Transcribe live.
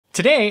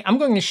Today, I'm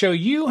going to show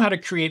you how to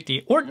create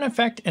the Orton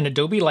Effect in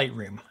Adobe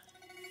Lightroom.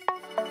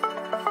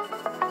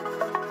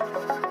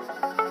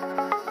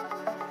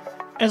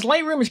 As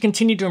Lightroom has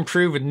continued to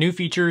improve with new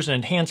features and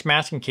enhanced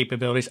masking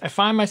capabilities, I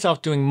find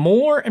myself doing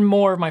more and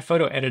more of my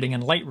photo editing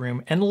in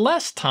Lightroom and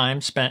less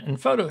time spent in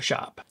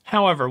Photoshop.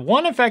 However,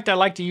 one effect I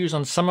like to use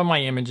on some of my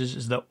images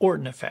is the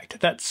Orton Effect,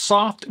 that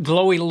soft,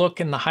 glowy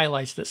look in the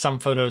highlights that some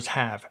photos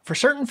have. For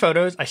certain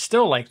photos, I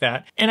still like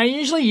that, and I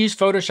usually use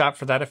Photoshop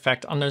for that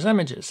effect on those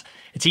images.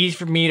 It's easy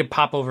for me to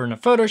pop over into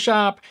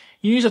Photoshop,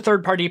 use a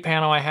third-party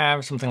panel I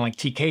have, something like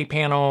TK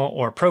Panel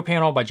or Pro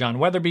Panel by John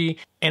Weatherby,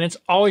 and it's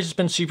always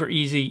been super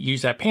easy.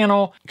 Use that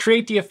panel,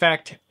 create the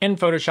effect in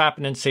Photoshop,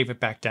 and then save it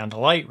back down to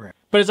Lightroom.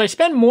 But as I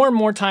spend more and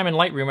more time in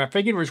Lightroom, I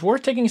figured it was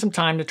worth taking some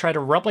time to try to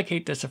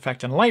replicate this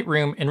effect in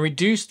Lightroom and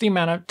reduce the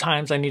amount of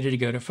times I needed to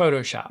go to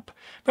Photoshop.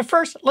 But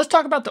first, let's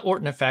talk about the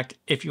Orton Effect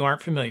if you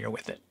aren't familiar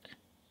with it.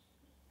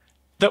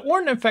 The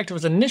Orton Effect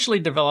was initially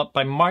developed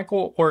by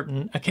Michael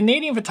Orton, a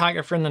Canadian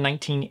photographer in the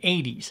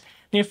 1980s.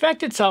 The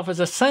effect itself is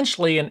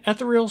essentially an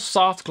ethereal,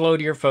 soft glow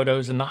to your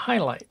photos in the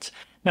highlights.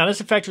 Now,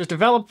 this effect was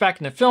developed back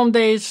in the film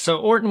days, so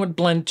Orton would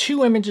blend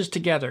two images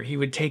together. He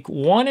would take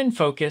one in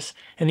focus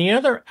and the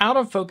other out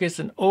of focus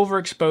and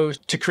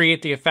overexposed to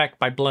create the effect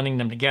by blending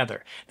them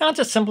together. Now, it's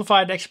a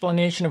simplified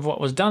explanation of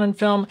what was done in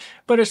film,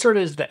 but it sort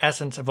of is the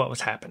essence of what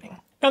was happening.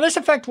 Now, this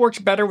effect works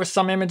better with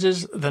some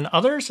images than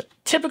others.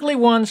 Typically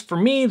ones, for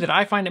me, that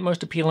I find it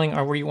most appealing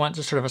are where you want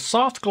just sort of a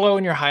soft glow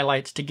in your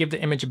highlights to give the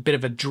image a bit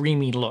of a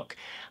dreamy look.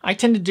 I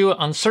tend to do it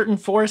on certain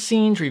forest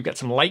scenes where you've got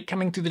some light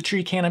coming through the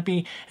tree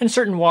canopy and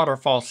certain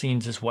waterfall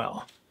scenes as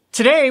well.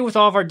 Today, with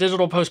all of our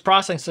digital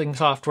post-processing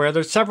software,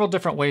 there's several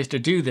different ways to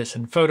do this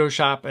in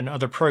Photoshop and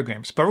other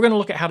programs, but we're going to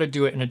look at how to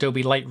do it in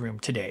Adobe Lightroom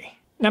today.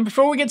 Now,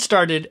 before we get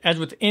started, as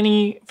with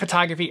any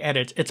photography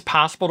edits, it's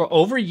possible to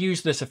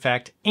overuse this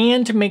effect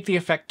and to make the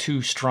effect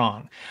too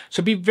strong.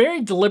 So be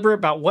very deliberate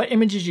about what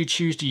images you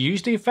choose to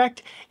use the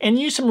effect and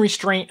use some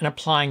restraint in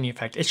applying the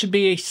effect. It should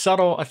be a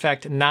subtle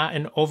effect, not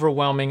an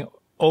overwhelming,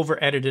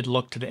 over-edited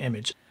look to the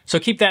image. So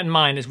keep that in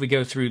mind as we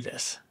go through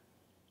this.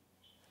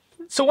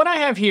 So what I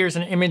have here is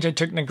an image I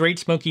took in the Great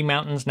Smoky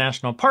Mountains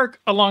National Park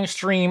along a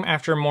stream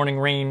after a morning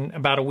rain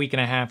about a week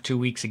and a half, 2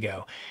 weeks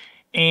ago.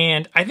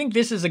 And I think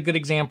this is a good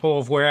example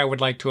of where I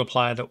would like to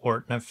apply the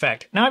Orton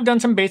Effect. Now, I've done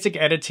some basic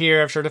edits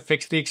here. I've sort of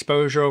fixed the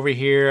exposure over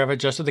here. I've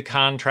adjusted the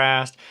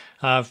contrast.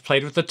 I've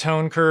played with the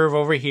tone curve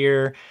over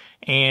here.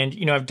 And,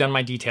 I've done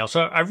my detail.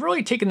 So I've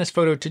really taken this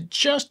photo to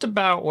just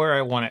about where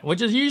I want it,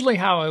 which is usually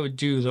how I would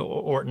do the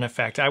Orton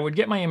Effect. I would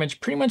get my image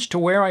pretty much to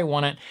where I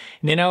want it,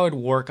 and then I would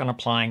work on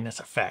applying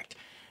this effect.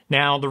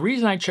 Now, the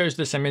reason I chose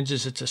this image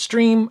is it's a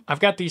stream. I've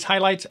got these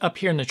highlights up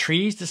here in the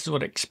trees. This is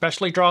what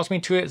especially draws me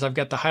to it, is I've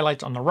got the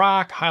highlights on the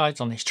rock,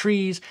 highlights on these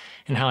trees,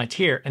 and highlights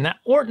here. And that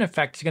Orton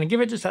Effect is going to give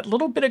it just that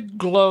little bit of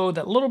glow,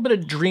 that little bit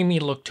of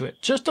dreamy look to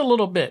it, just a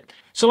little bit.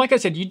 So like I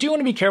said, you do want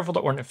to be careful with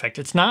the Orton Effect.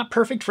 It's not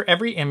perfect for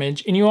every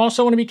image, and you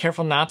also want to be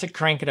careful not to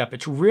crank it up.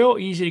 It's real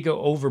easy to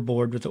go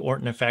overboard with the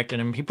Orton Effect, and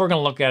then people are going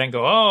to look at it and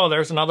go, oh,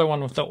 there's another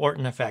one with the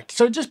Orton Effect.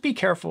 So just be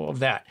careful of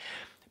that.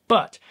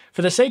 But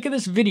for the sake of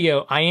this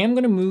video, I am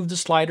going to move the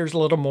sliders a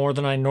little more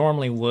than I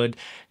normally would,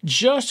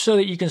 just so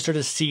that you can sort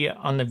of see it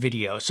on the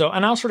video.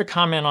 And I'll sort of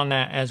comment on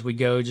that as we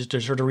go, just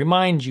to sort of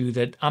remind you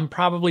that I'm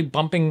probably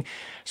bumping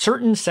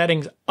certain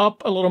settings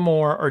up a little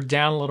more or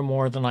down a little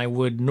more than I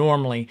would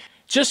normally,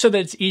 just so that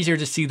it's easier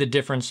to see the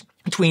difference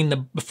between the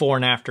before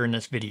and after in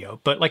this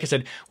video. But like I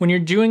said, when you're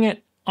doing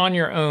it on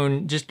your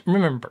own, just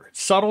remember,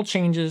 subtle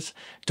changes,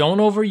 don't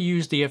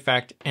overuse the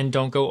effect, and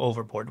don't go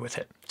overboard with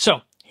it.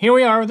 So here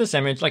we are with this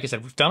image. Like I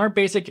said, we've done our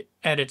basic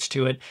edits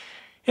to it.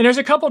 And there's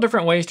a couple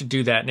different ways to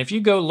do that. And if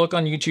you go look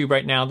on YouTube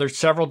right now, there's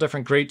several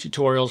different great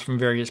tutorials from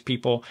various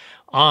people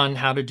on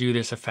how to do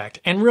this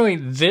effect. And really,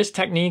 this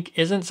technique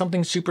isn't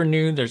something super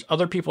new. There's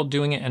other people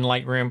doing it in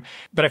Lightroom.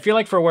 But I feel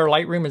like for where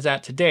Lightroom is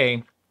at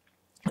today,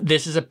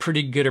 this is a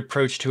pretty good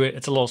approach to it.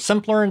 It's a little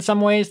simpler in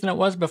some ways than it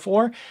was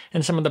before.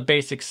 And some of the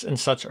basics and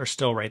such are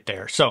still right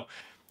there. So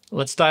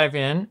let's dive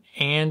in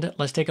and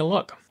let's take a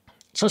look.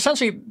 So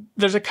essentially,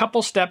 there's a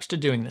couple steps to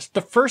doing this.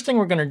 The first thing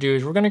we're going to do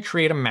is we're going to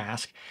create a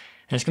mask,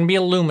 and it's going to be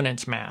a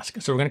luminance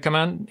mask. So we're going to come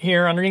on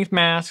here underneath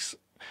masks.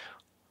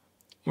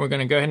 We're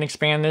going to go ahead and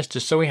expand this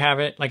just so we have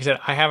it. Like I said,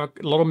 I have a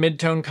little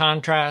mid-tone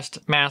contrast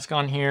mask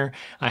on here.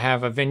 I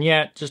have a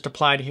vignette just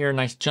applied here, a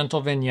nice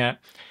gentle vignette.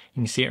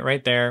 You can see it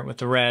right there with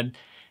the red.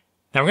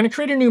 Now we're going to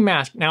create a new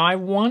mask. Now I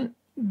want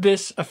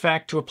this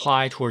effect to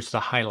apply towards the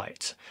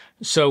highlights.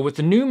 So with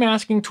the new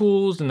masking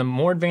tools and the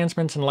more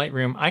advancements in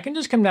Lightroom, I can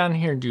just come down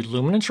here and do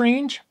luminance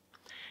range.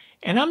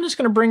 And I'm just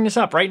going to bring this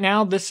up. Right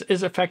now, this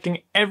is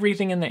affecting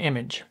everything in the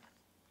image.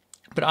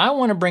 But I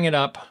want to bring it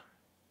up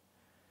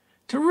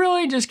to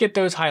really just get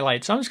those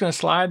highlights. So I'm just going to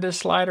slide this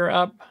slider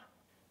up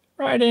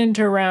right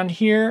into around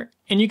here.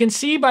 And you can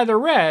see by the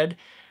red,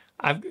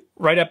 I've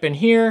right up in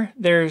here,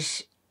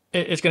 it's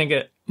going to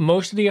get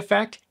most of the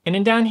effect. And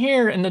then down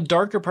here in the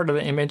darker part of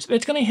the image,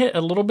 it's going to hit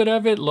a little bit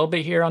of it, a little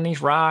bit here on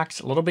these rocks,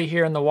 a little bit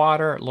here in the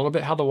water, a little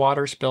bit how the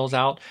water spills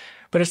out.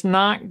 but it's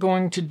not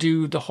going to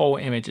do the whole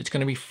image. It's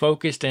going to be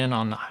focused in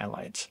on the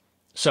highlights.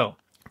 So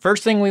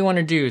first thing we want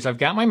to do is I've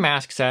got my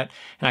mask set,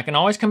 and I can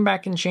always come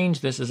back and change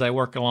this as I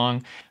work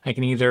along. I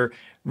can either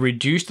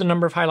reduce the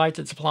number of highlights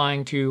it's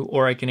applying to,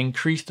 or I can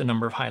increase the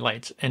number of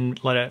highlights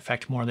and let it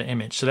affect more of the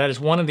image. So that is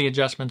one of the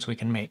adjustments we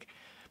can make.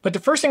 But the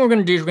first thing we're going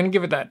to do is we're going to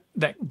give it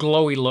that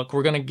glowy look.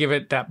 We're going to give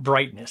it that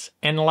brightness.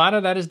 And a lot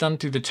of that is done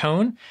through the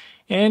tone.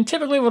 And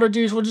typically what I'll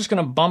do is we're just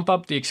going to bump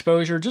up the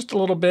exposure just a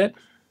little bit.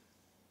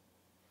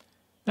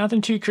 Nothing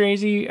too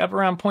crazy, up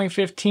around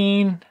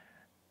 0.15.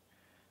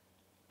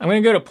 I'm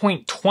going to go to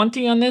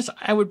 0.20 on this.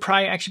 I would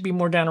probably actually be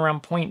more down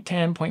around 0.10,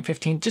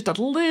 0.15, just a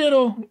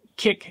little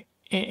kick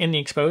in the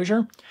exposure.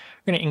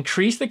 We're going to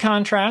increase the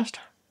contrast.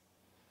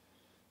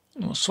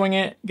 And we'll swing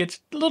it. It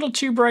gets a little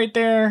too bright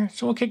there,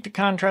 so we'll kick the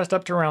contrast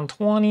up to around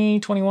 20,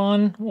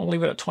 21. We'll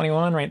leave it at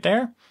 21 right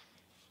there.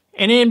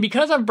 And then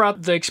because I've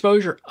brought the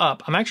exposure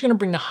up, I'm actually going to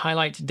bring the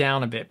highlights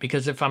down a bit,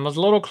 because if I'm a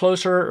little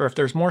closer or if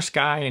there's more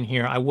sky in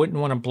here, I wouldn't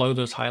want to blow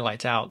those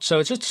highlights out. So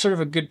it's just sort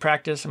of a good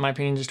practice, in my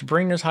opinion, just to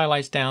bring those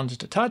highlights down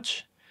just a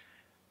touch.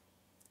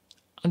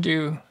 I'll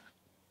do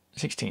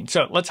 16.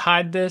 So let's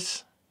hide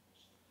this.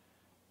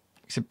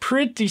 It's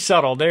pretty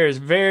subtle. There is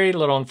very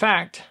little. In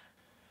fact,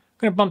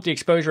 I'm going to bump the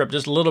exposure up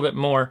just a little bit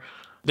more.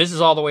 This is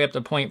all the way up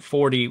to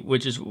 0.40,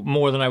 which is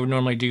more than I would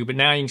normally do. But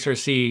now you can sort of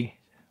see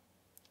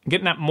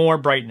getting that more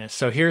brightness.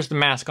 So here's the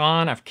mask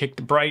on. I've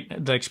kicked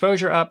the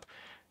exposure up,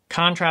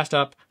 contrast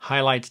up,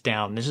 highlights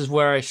down. This is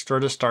where I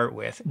sort of start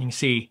with. And you can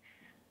see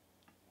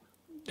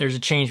there's a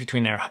change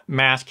between there.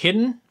 Mask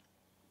hidden,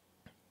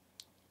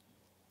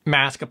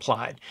 mask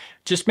applied.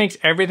 Just makes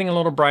everything a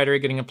little brighter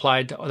getting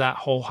applied to that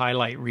whole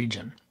highlight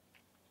region.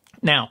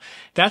 Now,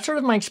 that's sort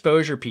of my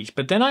exposure piece.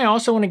 But then I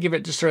also want to give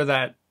it just sort of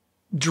that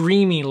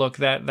dreamy look,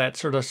 that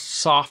sort of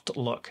soft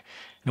look.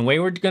 And the way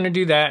we're going to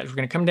do that is we're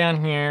going to come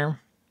down here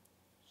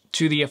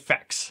to the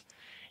effects.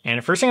 And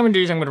the first thing I'm going to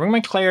do is I'm going to bring my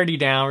clarity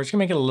down. We're just going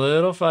to make it a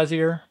little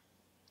fuzzier.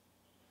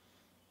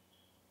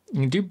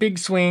 You can do big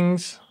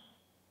swings.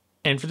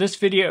 And for this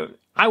video,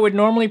 I would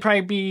normally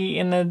probably be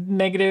in the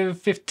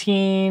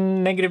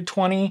 -15,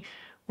 -20.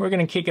 We're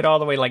going to kick it all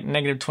the way like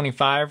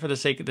 -25 for the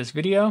sake of this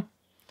video.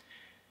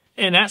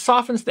 And that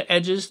softens the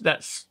edges,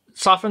 that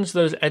softens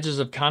those edges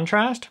of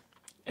contrast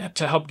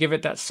to help give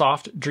it that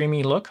soft,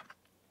 dreamy look.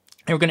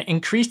 And we're going to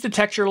increase the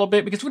texture a little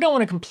bit because we don't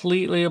want to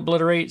completely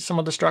obliterate some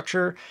of the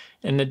structure,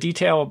 and the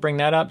detail will bring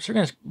that up. So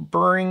we're going to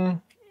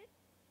bring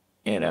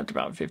it up to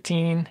about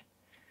 15.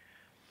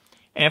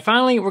 And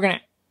finally, we're going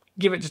to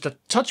give it just a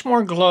touch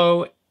more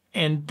glow.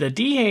 And the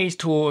dehaze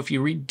tool, if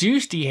you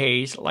reduce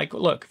dehaze, like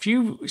look, if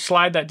you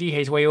slide that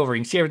dehaze way over,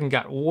 you can see everything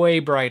got way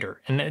brighter.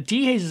 And the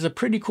dehaze is a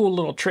pretty cool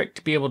little trick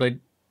to be able to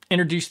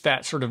introduce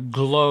that sort of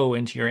glow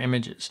into your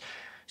images.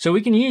 So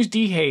we can use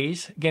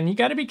dehaze. Again, you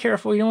got to be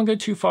careful. You don't want to go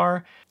too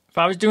far. If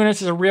I was doing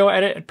this as a real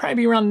edit, it'd probably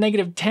be around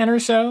 -10 or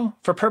so.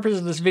 For purposes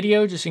of this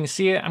video, just so you can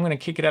see it, I'm going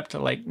to kick it up to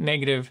like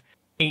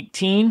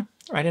 -18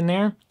 right in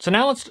there. So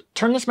now let's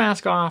turn this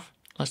mask off.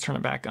 Let's turn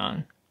it back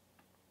on.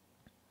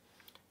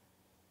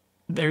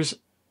 There's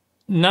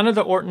none of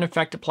the Orton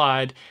effect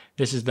applied.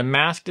 This is the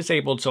mask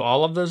disabled, so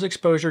all of those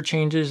exposure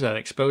changes, that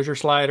exposure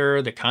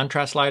slider, the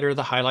contrast slider,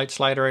 the highlight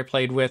slider I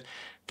played with,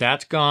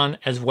 that's gone,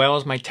 as well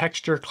as my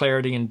texture,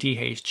 clarity, and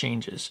dehaze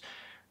changes.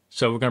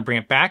 So we're going to bring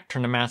it back,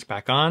 turn the mask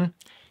back on,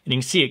 and you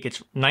can see it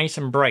gets nice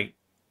and bright.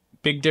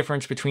 Big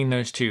difference between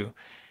those two.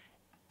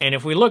 And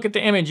if we look at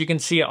the image, you can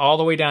see it all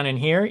the way down in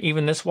here.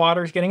 Even this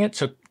water is getting it,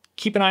 so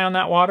keep an eye on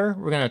that water.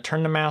 We're going to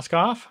turn the mask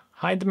off,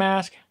 hide the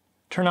mask,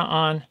 turn it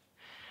on.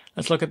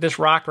 Let's look at this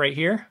rock right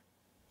here,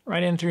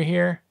 right in through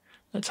here.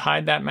 Let's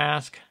hide that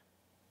mask,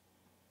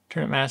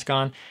 turn the mask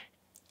on.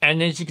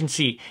 And as you can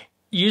see,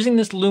 using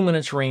this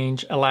luminance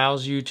range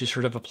allows you to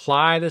sort of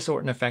apply this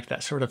Orton effect,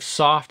 that sort of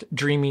soft,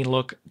 dreamy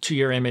look to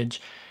your image,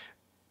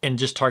 and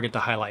just target the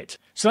highlights.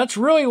 So that's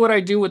really what I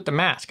do with the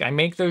mask. I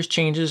make those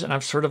changes and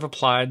I've sort of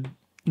applied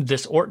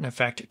this Orton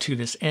effect to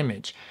this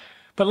image.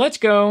 But let's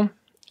go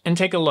and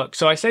take a look.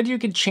 So I said you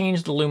could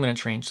change the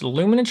luminance range. So the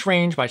luminance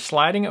range, by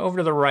sliding it over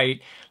to the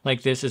right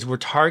like this, is we're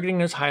targeting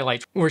those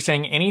highlights. We're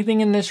saying anything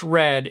in this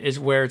red is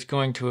where it's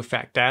going to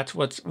affect. That's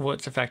what's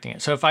affecting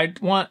it. So if I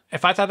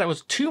thought that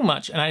was too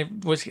much and I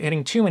was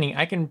hitting too many,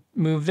 I can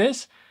move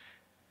this,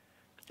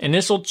 and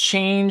this will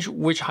change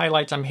which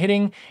highlights I'm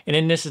hitting. And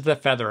then this is the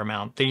feather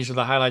amount. These are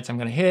the highlights I'm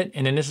going to hit,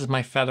 and then this is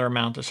my feather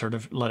amount to sort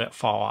of let it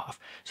fall off.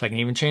 So I can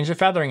even change the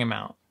feathering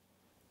amount.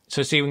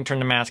 So see, we can turn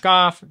the mask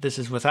off. This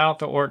is without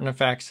the Orton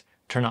effects.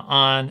 Turn it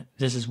on.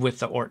 This is with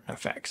the Orton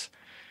effects.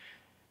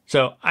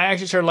 So I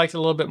actually sort of liked it a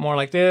little bit more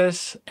like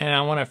this, and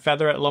I want to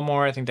feather it a little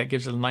more. I think that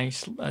gives it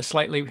a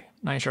slightly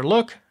nicer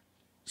look.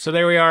 So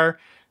there we are.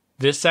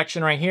 This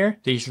section right here,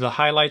 these are the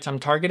highlights I'm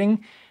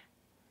targeting.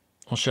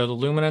 We'll show the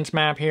luminance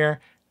map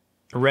here.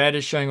 Red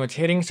is showing what's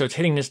hitting, so it's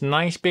hitting this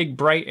nice big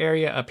bright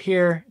area up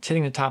here. It's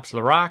hitting the tops of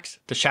the rocks.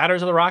 The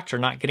shadows of the rocks are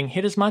not getting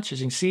hit as much. As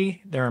you can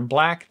see, they're in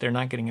black. They're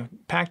not getting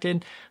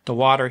impacted. The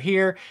water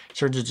here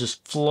sort of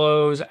just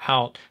flows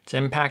out. It's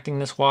impacting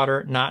this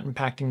water, not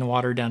impacting the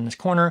water down this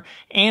corner.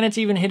 And it's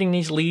even hitting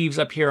these leaves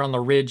up here on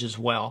the ridge as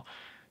well.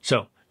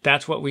 So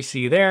that's what we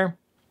see there.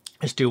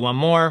 Let's do one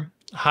more.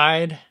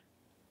 Hide.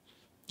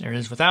 There it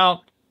is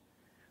without.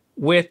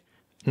 With.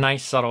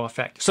 Nice subtle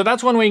effect. So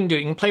that's one way you can do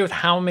it. You can play with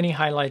how many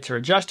highlights are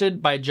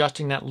adjusted by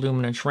adjusting that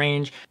luminance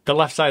range. The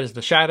left side is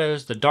the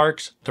shadows, the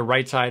darks. The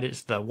right side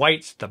is the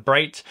whites, the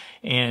brights,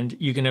 and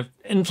you can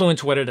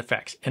influence what it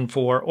affects. And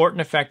for Orton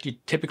Effect, you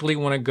typically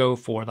want to go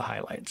for the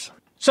highlights.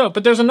 So,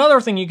 but there's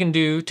another thing you can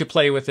do to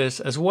play with this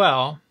as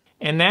well.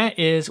 And that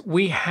is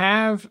we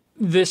have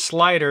this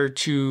slider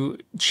to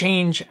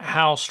change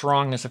how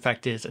strong this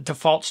effect is. It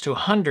defaults to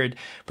 100,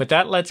 but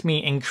that lets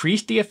me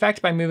increase the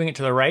effect by moving it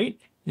to the right.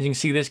 As you can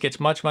see, this gets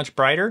much, much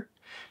brighter.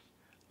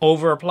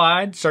 Over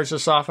applied, starts to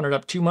soften it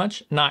up too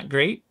much, not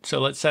great. So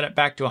let's set it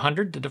back to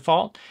 100, the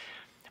default.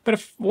 But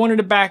if I wanted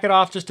to back it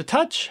off just a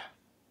touch,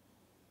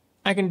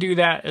 I can do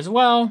that as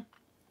well.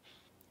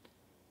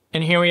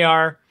 And here we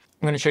are.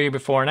 I'm going to show you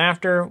before and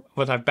after,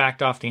 what I've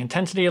backed off the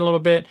intensity a little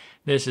bit.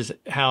 This is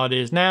how it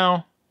is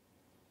now.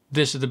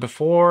 This is the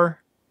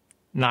before,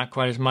 not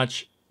quite as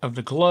much of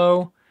the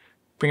glow.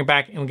 Bring it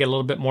back and we get a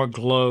little bit more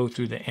glow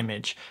through the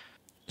image.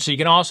 So you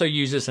can also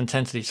use this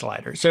intensity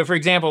slider. So for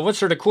example, what's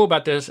sort of cool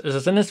about this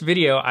is in this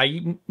video,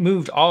 I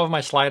moved all of my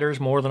sliders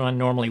more than I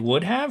normally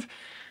would have,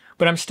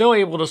 but I'm still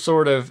able to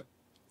sort of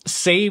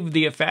save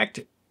the effect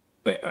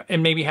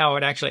and maybe how I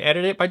would actually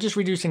edit it by just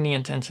reducing the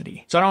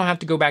intensity. So I don't have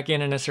to go back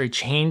in and necessarily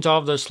change all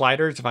of those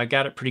sliders if I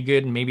got it pretty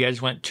good and maybe I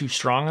just went too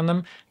strong on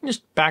them.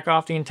 Just back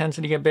off the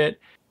intensity a bit,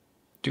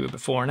 do it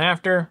before and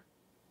after,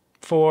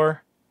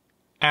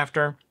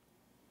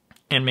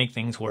 and make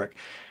things work.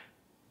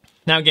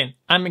 Now again,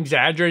 I'm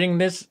exaggerating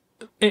this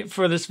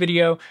for this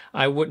video.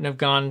 I wouldn't have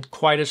gone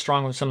quite as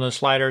strong with some of those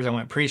sliders. I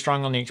went pretty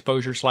strong on the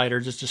exposure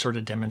slider just to sort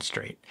of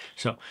demonstrate.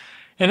 So,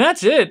 and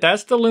that's it.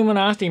 That's the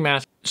luminosity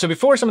mask. So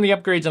before some of the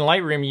upgrades in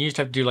Lightroom, you used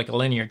to have to do like a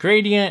linear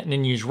gradient and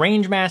then use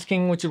range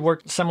masking, which would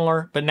work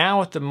similar. But now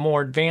with the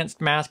more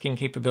advanced masking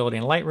capability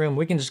in Lightroom,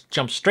 we can just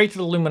jump straight to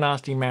the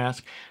luminosity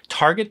mask,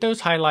 target those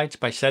highlights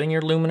by setting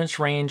your luminance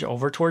range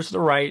over towards the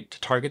right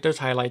to target those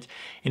highlights,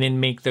 and then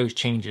make those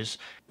changes.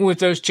 With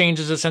those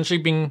changes essentially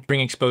bring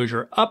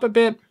exposure up a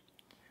bit,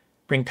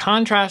 bring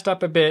contrast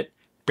up a bit,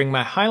 bring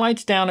my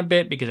highlights down a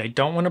bit because I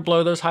don't want to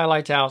blow those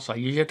highlights out. So I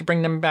usually have to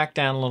bring them back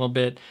down a little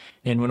bit.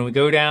 And when we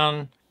go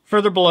down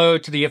further below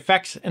to the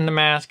effects in the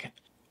mask,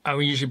 I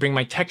will usually bring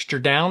my texture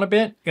down a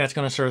bit. That's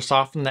going to sort of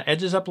soften the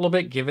edges up a little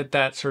bit, give it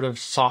that sort of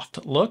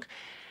soft look.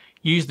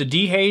 Use the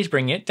dehaze,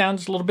 bring it down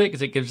just a little bit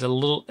because it gives a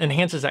little,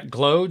 enhances that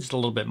glow just a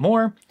little bit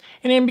more.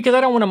 And then because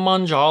I don't want to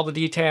munge all the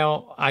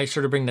detail, I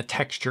sort of bring the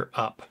texture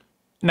up.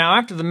 Now,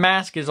 after the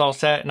mask is all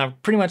set and I've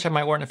pretty much have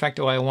my Orton effect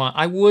the way I want,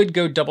 I would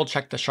go double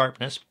check the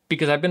sharpness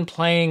because I've been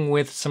playing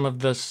with some of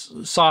the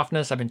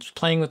softness. I've been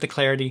playing with the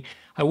clarity.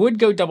 I would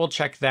go double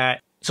check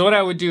that. So what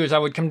I would do is I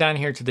would come down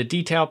here to the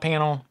detail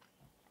panel.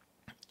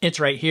 It's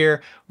right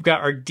here. We've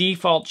got our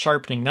default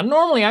sharpening. Now,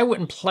 normally I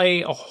wouldn't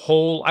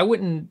I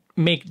wouldn't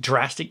make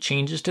drastic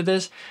changes to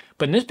this,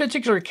 but in this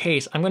particular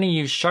case, I'm going to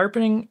use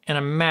sharpening and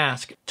a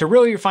mask to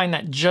really refine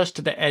that just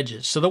to the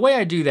edges. So the way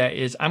I do that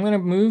is I'm going to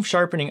move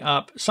sharpening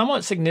up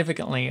somewhat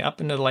significantly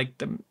up into like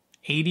the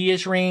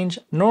 80-ish range.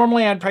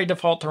 Normally I'd probably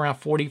default to around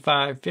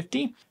 45,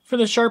 50 for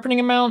the sharpening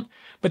amount,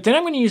 but then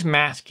I'm going to use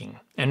masking,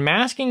 and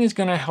masking is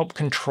going to help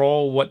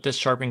control what this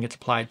sharpening gets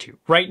applied to.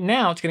 Right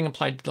now it's getting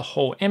applied to the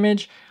whole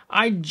image.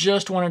 I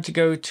just want it to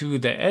go to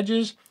the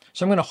edges.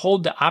 So I'm going to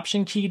hold the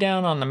Option key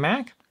down on the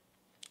Mac,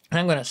 and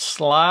I'm going to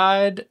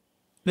slide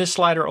this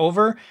slider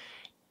over,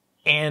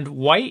 and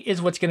white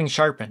is what's getting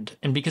sharpened.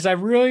 And because I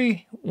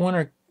really want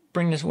to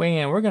bring this way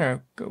in, we're going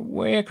to go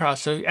way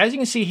across. So as you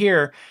can see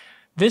here,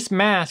 this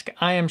mask,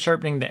 I am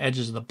sharpening the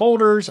edges of the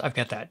boulders. I've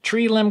got that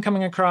tree limb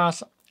coming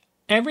across.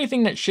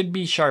 Everything that should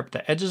be sharp,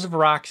 the edges of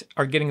rocks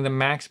are getting the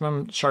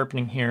maximum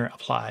sharpening here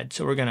applied.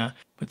 So we're going to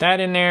put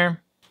that in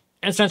there.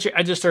 And essentially,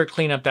 I just sort of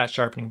clean up that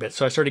sharpening bit.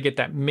 So I sort of get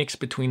that mix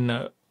between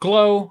the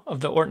glow of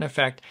the Orton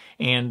effect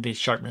and the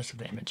sharpness of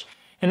the image.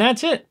 And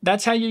that's it.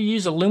 That's how you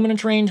use a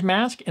luminance range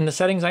mask in the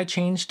settings I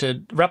changed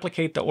to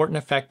replicate the Orton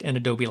effect in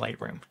Adobe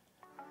Lightroom.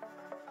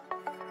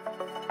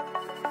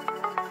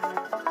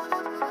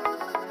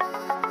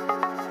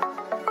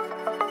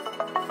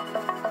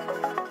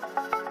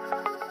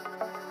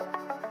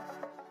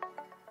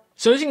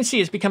 So as you can see,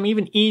 it's become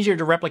even easier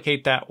to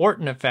replicate that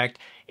Orton effect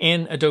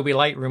in Adobe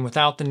Lightroom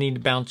without the need to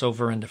bounce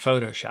over into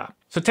Photoshop.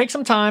 So take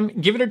some time,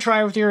 give it a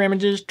try with your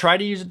images, try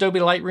to use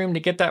Adobe Lightroom to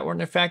get that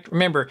Orton effect.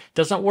 Remember, it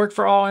doesn't work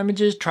for all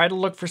images. Try to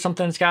look for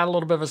something that's got a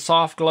little bit of a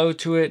soft glow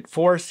to it.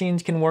 Forest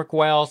scenes can work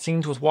well,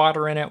 scenes with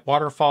water in it,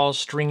 waterfalls,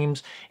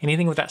 streams,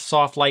 anything with that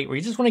soft light where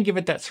you just want to give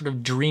it that sort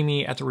of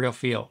dreamy, ethereal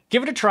feel.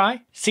 Give it a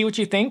try, see what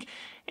you think,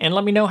 and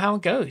let me know how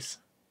it goes.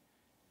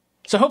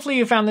 So hopefully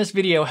you found this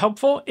video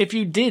helpful. If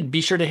you did,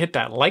 be sure to hit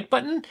that like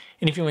button.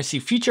 And if you want to see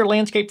future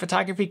landscape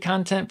photography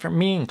content from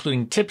me,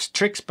 including tips,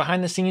 tricks,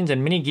 behind the scenes,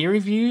 and mini gear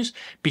reviews,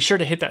 be sure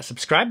to hit that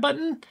subscribe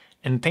button.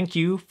 And thank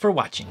you for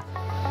watching.